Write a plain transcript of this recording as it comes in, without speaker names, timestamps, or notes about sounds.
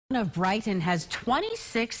Of Brighton has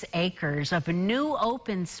 26 acres of new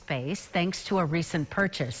open space thanks to a recent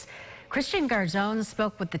purchase. Christian Garzone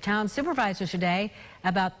spoke with the town supervisor today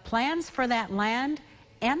about plans for that land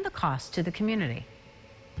and the cost to the community.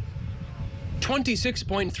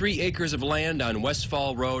 26.3 acres of land on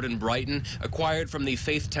Westfall Road in Brighton, acquired from the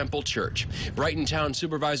Faith Temple Church. Brighton Town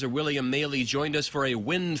Supervisor William Maley joined us for a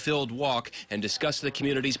wind-filled walk and discussed the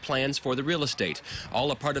community's plans for the real estate.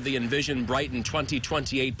 All a part of the Envision Brighton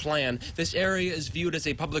 2028 plan, this area is viewed as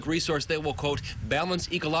a public resource that will, quote,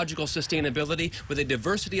 balance ecological sustainability with a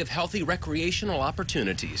diversity of healthy recreational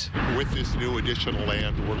opportunities. With this new additional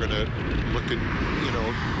land, we're going to look at,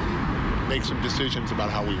 make some decisions about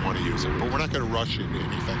how we want to use it, but we're not going to rush into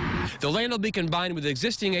anything. The land will be combined with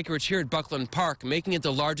existing acreage here at Buckland Park, making it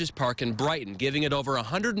the largest park in Brighton, giving it over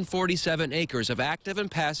 147 acres of active and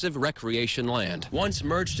passive recreation land. Once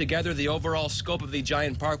merged together, the overall scope of the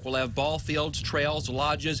giant park will have ball fields, trails,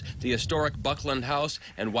 lodges, the historic Buckland House,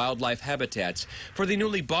 and wildlife habitats. For the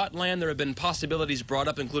newly bought land, there have been possibilities brought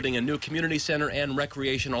up, including a new community center and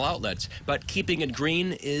recreational outlets, but keeping it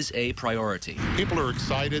green is a priority. People are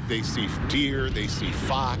excited. They see deer, they see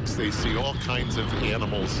fox, they see all kinds of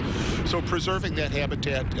animals. So preserving that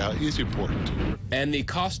habitat is important. And the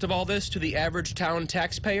cost of all this to the average town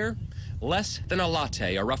taxpayer? Less than a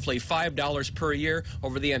latte, or roughly $5 per year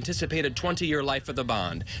over the anticipated 20-year life of the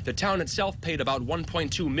bond. The town itself paid about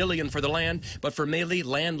 $1.2 million for the land, but for Maley,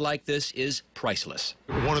 land like this is priceless.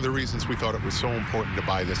 One of the reasons we thought it was so important to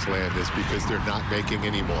buy this land is because they're not making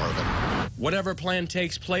any more of it. Whatever plan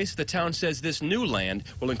takes place, the town says this new land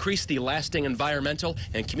will increase the lasting environmental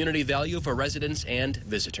and community value for residents and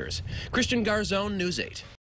visitors. Christian Garzone, News 8.